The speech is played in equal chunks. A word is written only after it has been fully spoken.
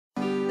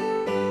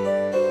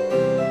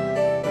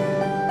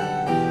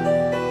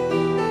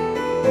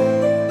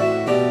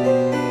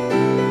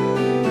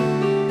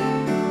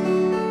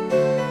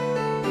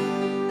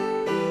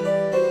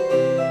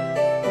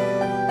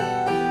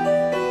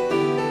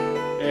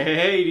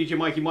Hey, DJ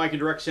Mikey Mike in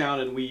Direct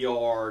Sound, and we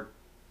are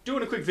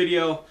doing a quick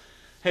video.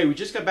 Hey, we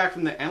just got back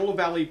from the Antelope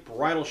Valley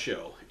Bridal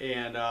Show,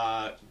 and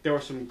there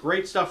was some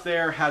great stuff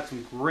there. Had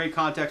some great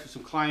contacts with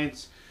some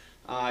clients.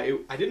 I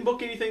didn't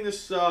book anything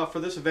for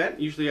this event.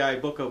 Usually I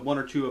book one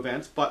or two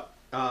events, but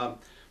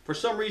for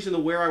some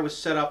reason, where I was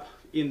set up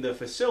in the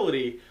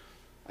facility,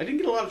 I didn't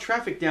get a lot of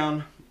traffic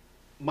down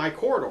my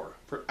corridor,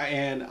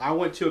 and I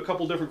went to a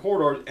couple different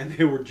corridors, and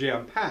they were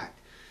jam-packed.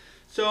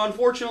 So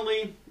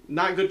unfortunately,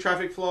 not good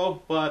traffic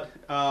flow, but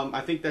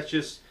I think that's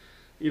just,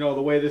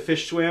 the way the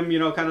fish swim,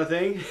 kind of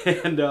thing.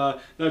 And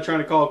not trying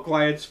to call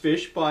clients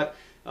fish, but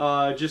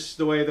just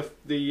the way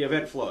the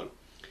event flowed.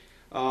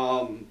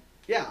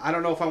 Yeah, I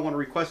don't know if I want to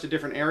request a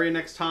different area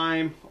next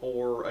time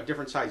or a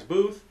different size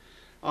booth.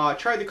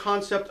 Tried the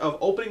concept of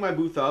opening my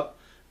booth up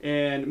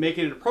and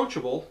making it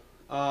approachable,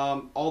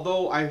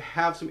 although I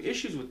have some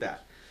issues with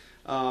that.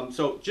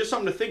 So just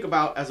something to think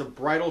about as a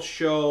bridal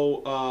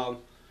show,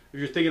 if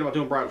you're thinking about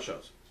doing bridal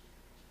shows.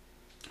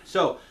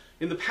 So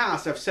in the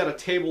past, I've set a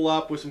table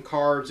up with some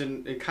cards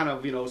and kind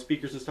of,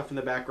 speakers and stuff in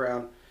the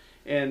background.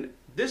 And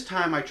this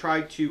time I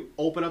tried to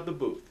open up the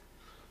booth.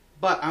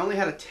 But I only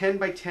had a 10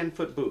 by 10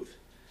 foot booth.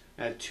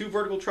 I had two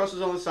vertical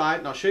trusses on the side,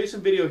 and I'll show you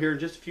some video here in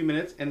just a few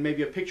minutes and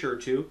maybe a picture or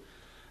two.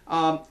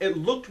 It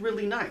looked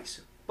really nice,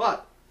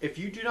 but if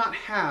you do not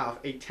have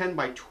a 10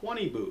 by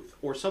 20 booth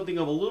or something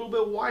of a little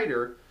bit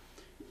wider,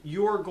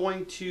 you're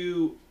going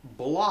to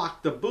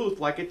block the booth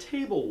like a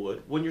table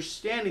would when you're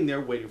standing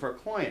there waiting for a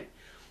client.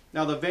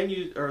 Now the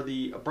venue or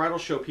the bridal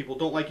show people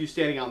don't like you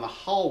standing on the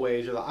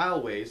hallways or the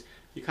aisleways.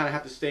 You kind of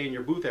have to stay in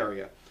your booth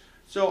area.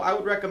 So I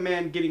would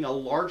recommend getting a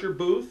larger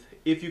booth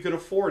if you can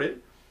afford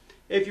it,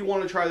 if you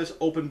want to try this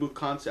open booth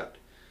concept.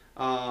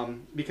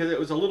 Because it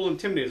was a little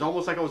intimidating. It's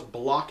almost like I was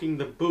blocking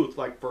the booth,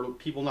 like for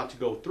people not to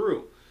go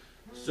through.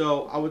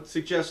 So I would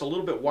suggest a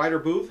little bit wider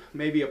booth,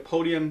 maybe a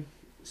podium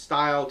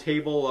style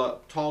table, a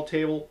tall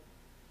table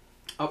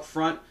up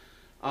front,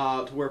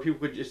 to where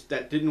people could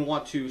that didn't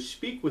want to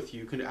speak with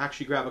you can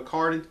actually grab a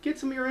card and get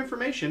some of your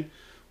information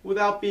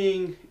without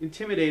being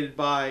intimidated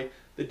by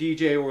the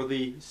DJ or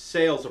the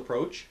sales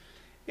approach,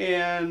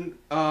 and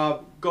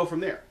go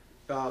from there.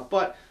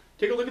 But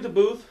take a look at the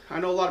booth. I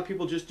know a lot of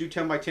people just do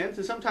 10 by 10s,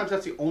 and sometimes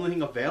that's the only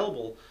thing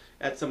available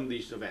at some of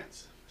these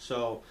events.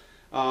 So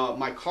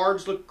my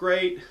cards look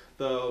great.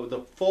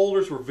 The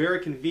folders were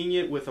very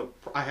convenient.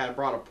 I had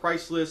brought a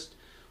price list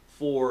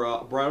for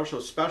a bridal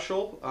show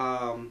special,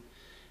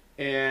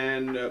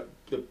 and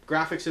the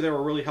graphics in there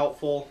were really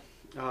helpful.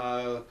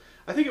 I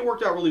think it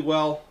worked out really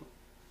well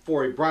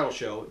for a bridal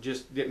show. It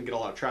just didn't get a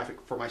lot of traffic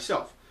for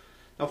myself.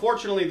 Now,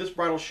 fortunately, this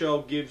bridal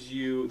show gives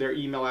you their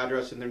email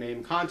address and their name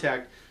and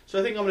contact, so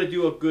I think I'm going to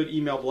do a good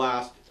email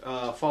blast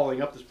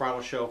following up this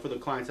bridal show for the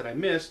clients that I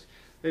missed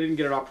they didn't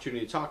get an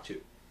opportunity to talk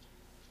to.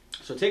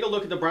 So take a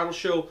look at the bridal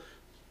show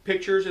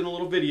pictures in a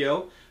little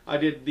video. I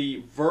did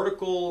the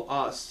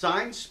vertical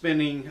sign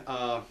spinning.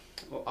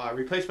 I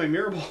replaced my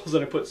mirror balls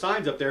and I put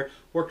signs up there.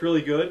 Worked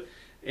really good.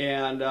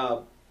 And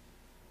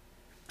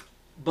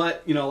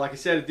but like I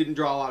said, it didn't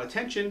draw a lot of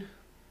attention.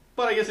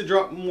 But I guess it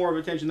drew more of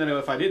attention than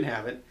if I didn't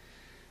have it.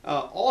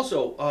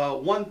 Also,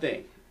 one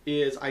thing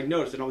is I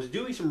noticed, and I was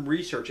doing some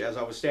research as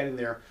I was standing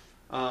there,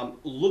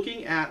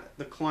 looking at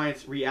the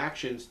clients'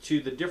 reactions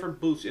to the different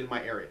booths in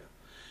my area.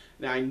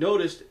 Now, I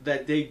noticed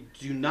that they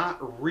do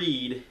not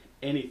read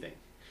anything.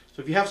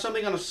 So if you have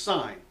something on a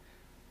sign,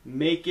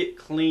 make it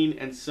clean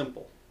and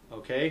simple.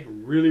 Okay?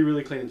 Really,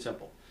 really clean and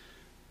simple.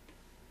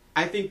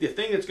 I think the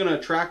thing that's going to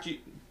attract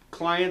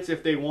clients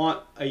if they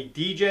want a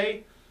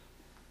DJ,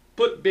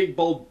 put big,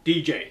 bold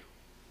DJ.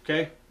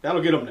 Okay?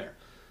 That'll get them there.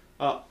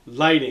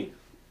 Lighting,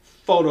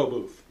 photo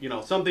booth,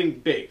 something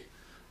big.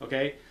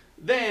 Okay?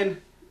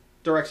 Then,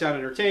 direct sound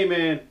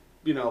entertainment,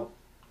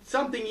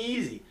 something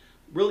easy.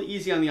 Really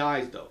easy on the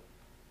eyes, though.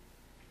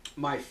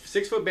 My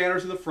 6-foot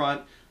banners in the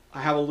front,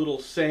 I have a little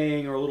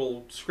saying or a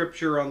little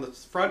scripture on the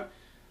front.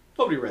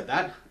 Nobody read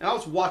that. And I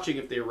was watching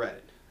if they read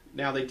it.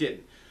 Now they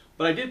didn't.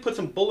 But I did put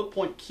some bullet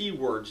point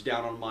keywords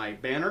down on my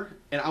banner,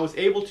 and I was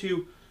able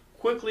to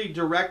quickly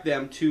direct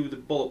them to the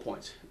bullet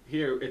points.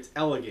 Here, it's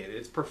elegant,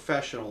 it's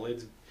professional,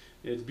 it's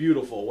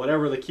beautiful,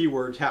 whatever the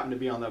keywords happen to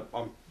be on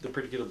the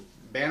particular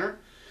banner.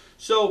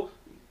 So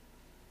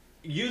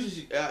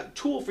use a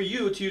tool for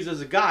you to use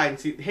as a guide and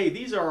see, hey,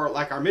 these are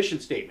like our mission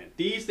statement.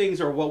 These things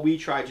are what we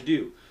try to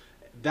do.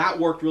 That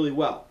worked really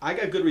well. I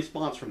got good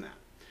response from that.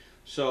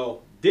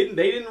 So they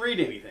didn't read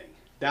anything,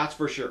 that's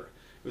for sure.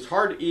 It was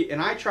hard to eat,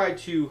 and I tried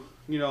to,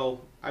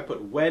 I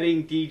put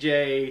wedding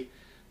DJ,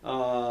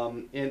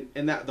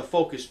 and that the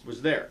focus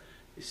was there.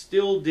 It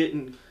still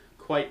didn't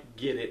quite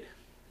get it.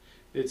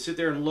 They'd sit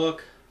there and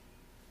look,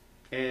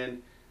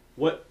 and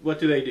what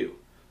do they do?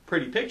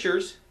 Pretty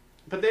pictures.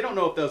 But they don't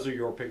know if those are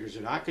your pictures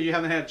or not because you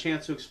haven't had a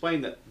chance to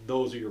explain that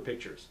those are your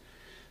pictures.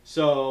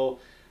 So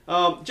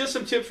just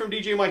some tips from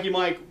DJ Mikey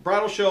Mike.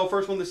 Bridal show,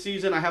 first one this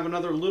season. I have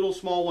another little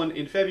small one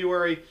in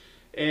February.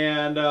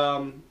 And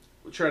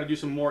we'll try to do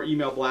some more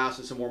email blasts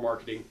and some more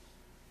marketing.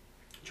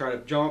 Try to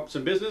drum up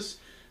some business.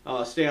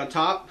 stay on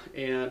top.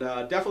 And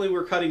definitely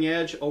we're cutting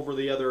edge over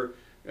the other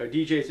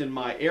DJs in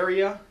my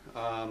area.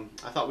 I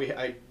thought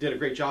I did a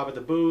great job at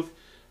the booth.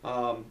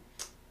 A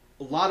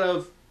lot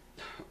of,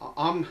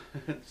 I'm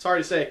sorry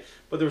to say,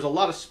 but there was a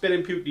lot of spin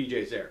and puke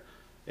DJs there.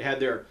 They had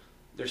their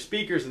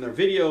speakers and their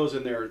videos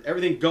and their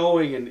everything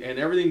going, and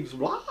everything's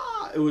blah.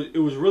 It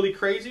was really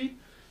crazy.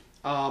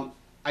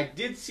 I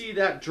did see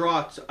that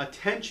draw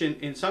attention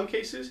in some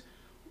cases,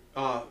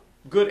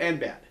 good and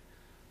bad.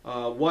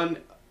 One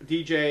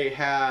DJ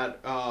had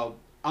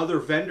other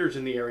vendors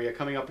in the area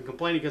coming up and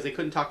complaining because they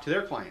couldn't talk to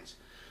their clients.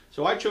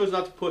 So I chose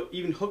not to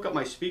even hook up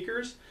my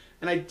speakers,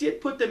 and I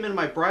did put them in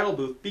my bridal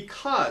booth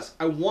because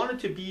I wanted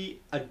to be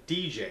a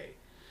DJ,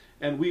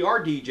 and we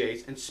are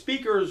DJs, and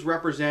speakers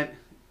represent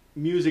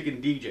music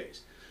and DJs.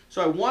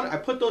 So I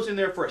put those in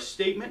there for a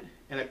statement,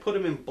 and I put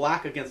them in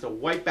black against a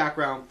white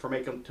background to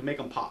make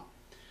them pop.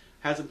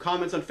 Had some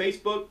comments on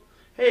Facebook.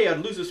 Hey, I'd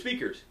lose the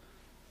speakers.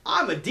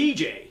 I'm a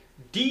DJ.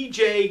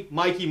 DJ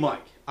Mikey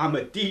Mike. I'm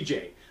a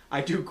DJ.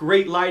 I do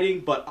great lighting,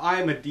 but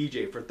I'm a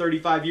DJ. For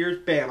 35 years,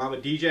 bam, I'm a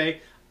DJ.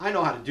 I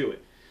know how to do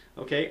it.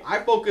 Okay, I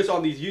focus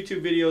on these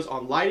YouTube videos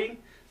on lighting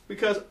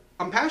because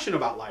I'm passionate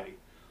about lighting.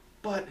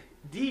 But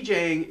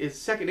DJing is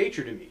second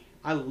nature to me.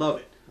 I love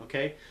it.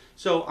 Okay,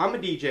 so I'm a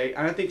DJ,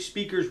 and I think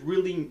speakers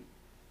really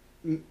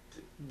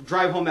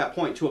drive home that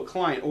point to a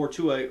client or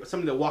to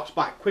somebody that walks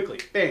by quickly.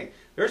 Bang,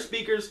 their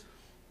speakers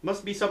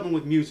must be something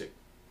with music.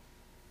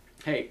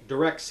 Hey,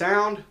 direct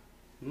sound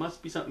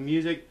must be something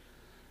music.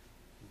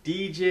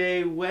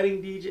 DJ,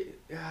 wedding DJ,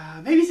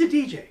 maybe he's a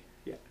DJ.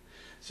 Yeah.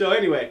 So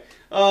anyway,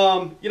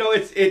 you know,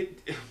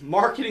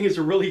 marketing is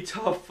a really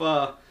tough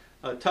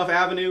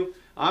avenue.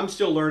 I'm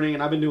still learning,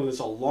 and I've been doing this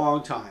a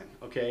long time.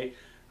 Okay,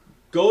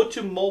 go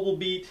to Mobile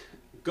Beat,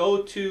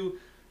 go to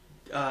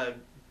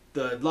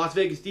the Las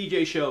Vegas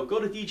DJ show, go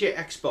to DJ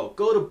Expo,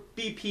 go to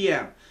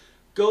BPM,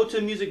 go to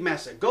Music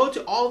Messa, go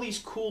to all these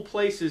cool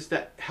places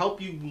that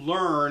help you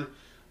learn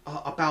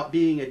about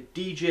being a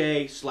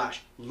DJ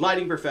 /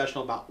 lighting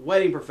professional, about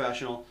wedding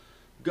professional.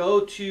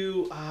 Go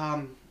to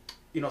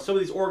you know, some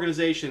of these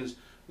organizations,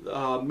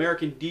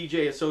 American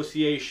DJ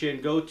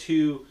Association. Go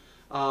to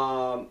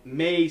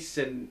Mace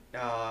and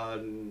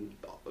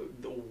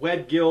the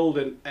Wed Guild,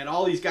 and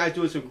all these guys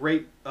doing some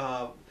great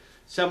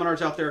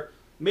seminars out there.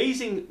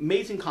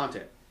 Amazing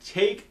content.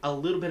 Take a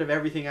little bit of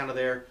everything out of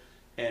there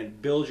and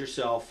build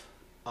yourself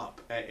up,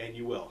 and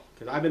you will.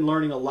 Because I've been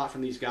learning a lot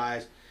from these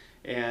guys.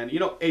 And, you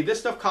know, hey, this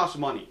stuff costs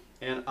money.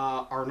 And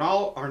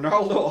Arnaldo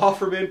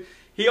Offerman,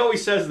 he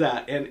always says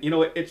that. And, you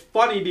know, it's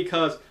funny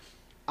because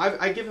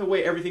I give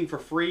away everything for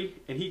free,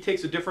 and he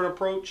takes a different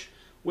approach,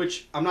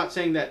 which I'm not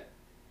saying that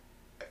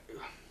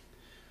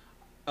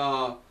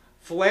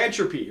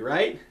philanthropy,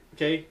 right?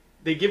 Okay,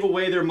 they give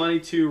away their money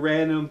to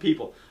random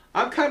people.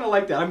 I'm kind of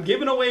like that. I'm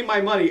giving away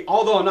my money,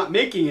 although I'm not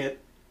making it.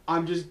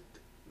 I'm just,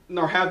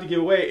 nor have to give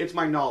away. It's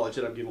my knowledge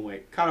that I'm giving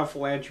away. Kind of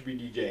philanthropy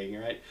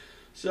DJing, right?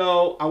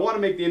 So I want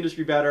to make the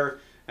industry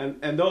better,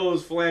 and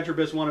those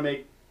philanthropists want to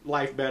make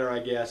life better, I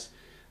guess.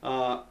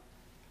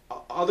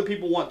 Other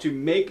people want to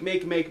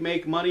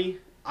make money.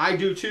 I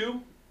do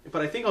too,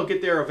 but I think I'll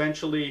get there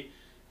eventually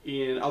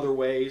in other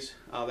ways.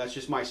 That's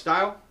just my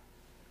style.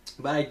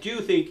 But I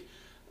do think,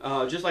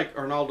 just like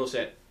Arnaldo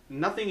said,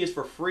 nothing is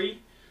for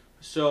free.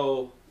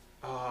 So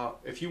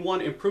if you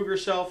want to improve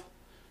yourself,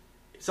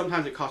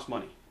 sometimes it costs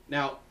money.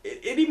 Now,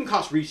 it even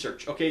costs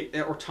research, okay,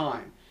 or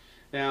time.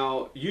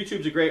 Now,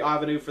 YouTube's a great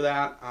avenue for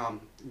that.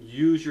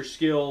 Use your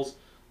skills,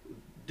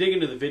 dig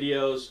into the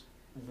videos,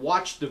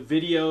 watch the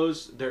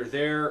videos. They're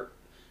there.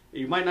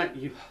 You might not,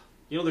 you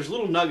know, there's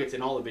little nuggets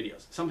in all the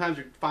videos. Sometimes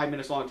they're 5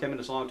 minutes long, 10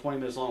 minutes long, 20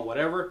 minutes long,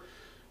 whatever.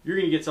 You're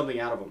going to get something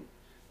out of them.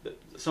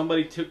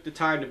 Somebody took the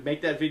time to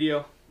make that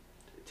video.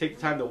 Take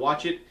the time to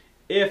watch it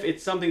if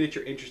it's something that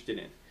you're interested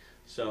in.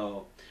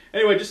 So,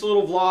 anyway, just a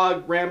little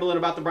vlog rambling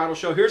about the bridal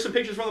show. Here's some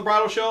pictures from the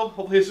bridal show.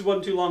 Hopefully this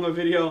wasn't too long of a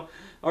video.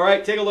 All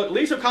right, take a look.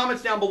 Leave some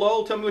comments down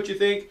below. Tell me what you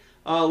think.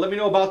 Let me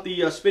know about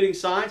the spinning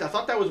signs. I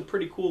thought that was a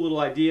pretty cool little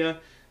idea.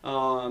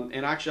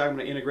 And actually, I'm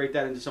going to integrate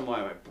that into some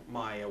of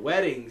my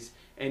weddings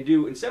and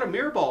do, instead of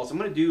mirror balls, I'm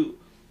going to do,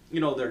 you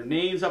know, their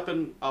names up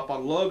on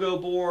logo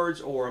boards,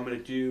 or I'm going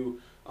to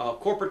do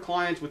corporate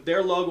clients with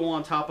their logo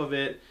on top of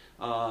it.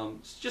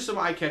 It's just some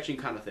eye-catching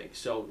kind of things.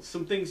 So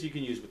some things you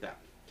can use with that.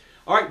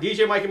 All right,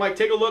 DJ Mikey Mike,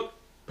 take a look.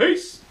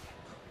 Peace.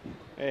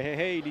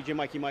 Hey, DJ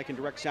Mikey Mike in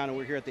direct sound, and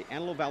we're here at the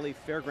Antelope Valley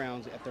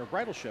Fairgrounds at their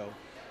bridal show.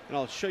 And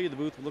I'll show you the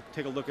booth.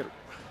 Take a look at it.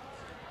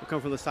 We'll come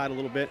from the side a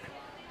little bit.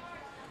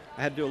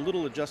 I had to do a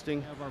little adjusting.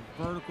 We have our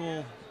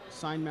vertical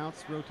sign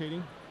mounts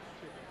rotating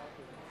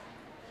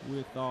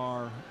with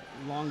our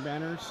long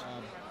banners.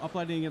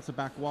 Uplighting against the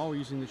back wall, we're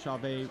using the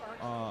Chauvet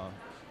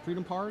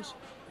Freedom Pars.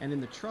 And in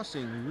the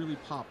trussing, we really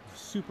pop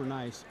super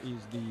nice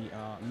is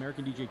the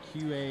American DJ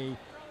QA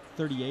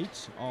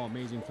 38s. Oh,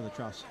 amazing for the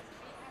truss.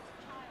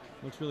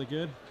 Looks really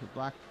good. We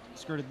black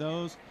skirted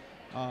those.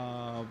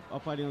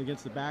 Uplighting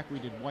against the back, we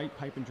did white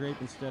pipe and drape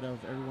instead of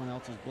everyone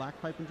else's black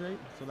pipe and drape.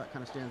 So that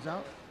kind of stands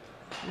out.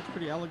 Looks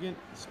pretty elegant.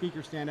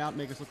 Speakers stand out,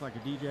 make us look like a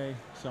DJ.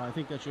 So I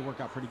think that should work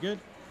out pretty good.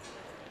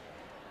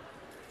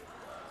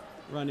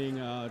 running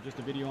just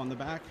a video on the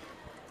back.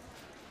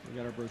 We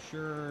got our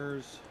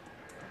brochures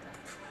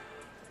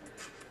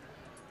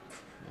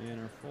and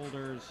our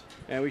folders,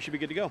 and we should be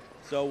good to go.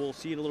 So we'll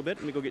see you in a little bit.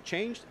 Let me go get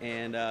changed,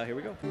 and here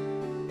we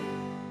go.